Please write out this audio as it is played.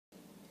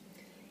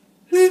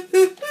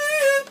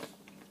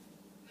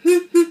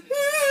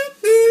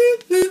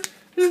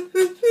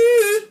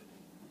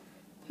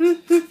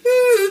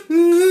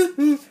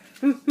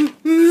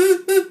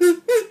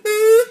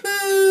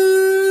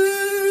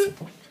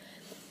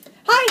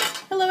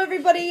Hello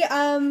everybody,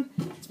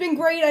 it's been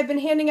great. I've been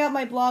handing out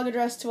my blog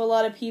address to a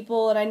lot of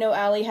people, and I know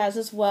Allie has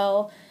as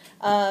well.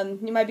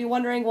 You might be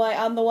wondering why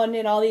I'm the one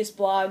in all these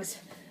blogs.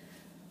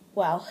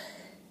 Well,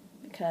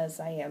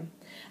 because I am.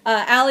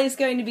 Allie's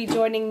going to be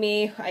joining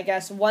me, I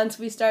guess, once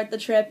we start the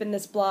trip in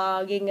this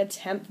vlogging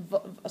attempt.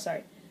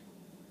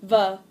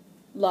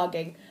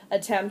 Vlogging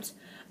attempt.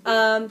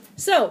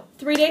 So,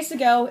 3 days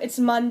ago, it's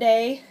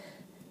Monday.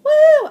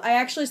 Woo! I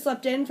actually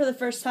slept in for the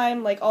first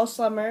time, like, all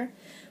summer,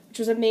 which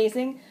was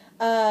amazing.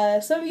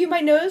 Some of you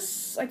might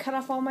notice I cut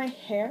off all my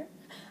hair.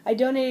 I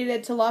donated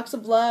it to Locks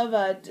of Love.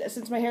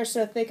 Since my hair's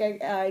so thick,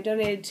 I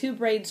donated 2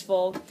 braids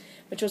full,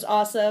 which was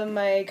awesome.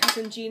 My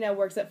cousin Gina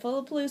works at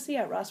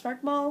Philadelphia at Ross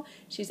Park Mall.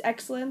 She's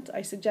excellent.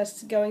 I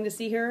suggest going to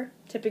see her,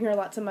 tipping her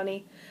lots of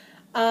money.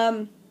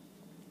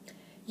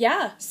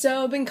 Yeah,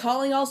 so I've been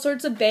calling all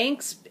sorts of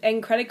banks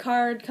and credit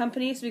card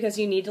companies because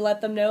you need to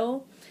let them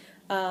know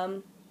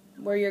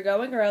where you're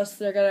going, or else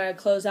they're going to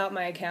close out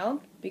my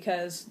account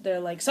because they're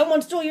like,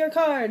 someone stole your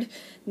card.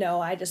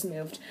 No, I just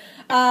moved.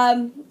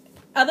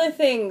 Other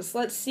things,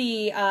 let's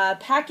see,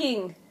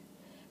 packing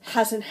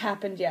hasn't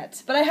happened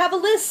yet, but I have a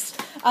list.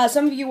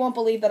 Some of you won't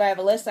believe that I have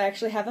a list. I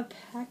actually have a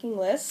packing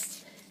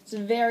list. It's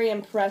very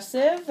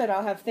impressive, and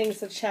I'll have things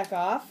to check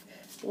off,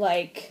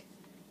 like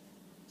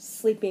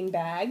sleeping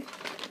bag,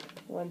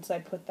 once I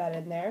put that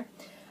in there.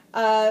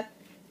 Yeah,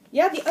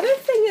 the other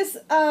thing is,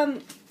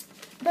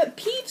 that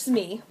peeves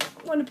me,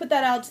 I want to put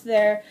that out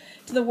there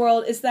to the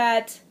world, is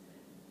that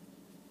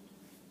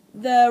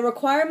the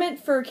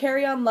requirement for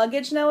carry-on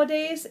luggage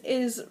nowadays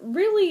is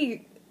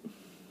really,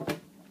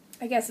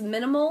 I guess,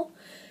 minimal.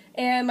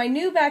 And my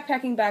new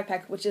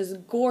backpack, which is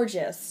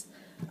gorgeous,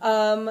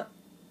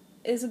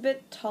 is a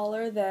bit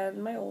taller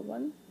than my old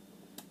one.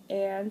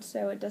 And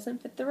so it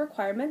doesn't fit the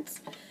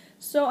requirements.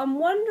 So I'm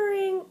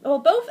wondering, well,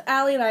 both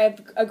Allie and I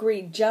have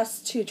agreed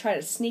just to try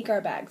to sneak our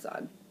bags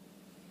on.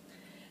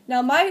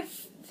 Now, my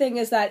thing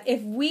is that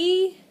if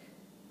we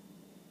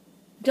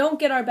don't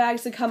get our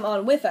bags to come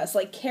on with us,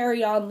 like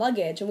carry-on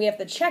luggage, and we have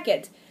to check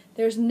it,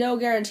 there's no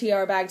guarantee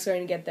our bag's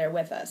going to get there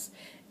with us.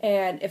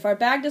 And if our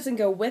bag doesn't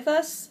go with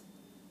us,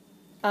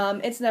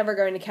 it's never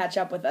going to catch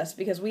up with us,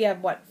 because we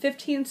have,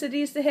 15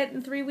 cities to hit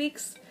in 3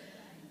 weeks?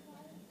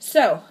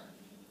 So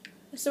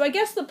I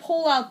guess the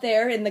poll out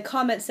there in the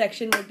comment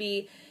section would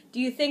be, do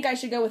you think I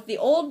should go with the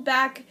old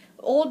backpacking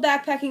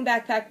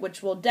backpack,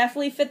 which will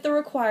definitely fit the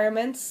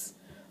requirements,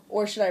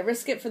 or should I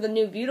risk it for the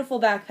new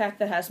beautiful backpack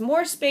that has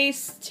more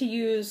space to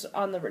use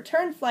on the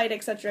return flight,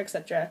 etc.,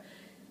 etc.?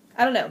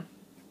 I don't know.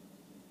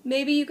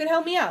 Maybe you could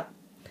help me out.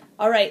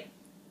 Alright,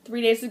 3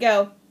 days to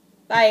go.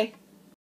 Bye.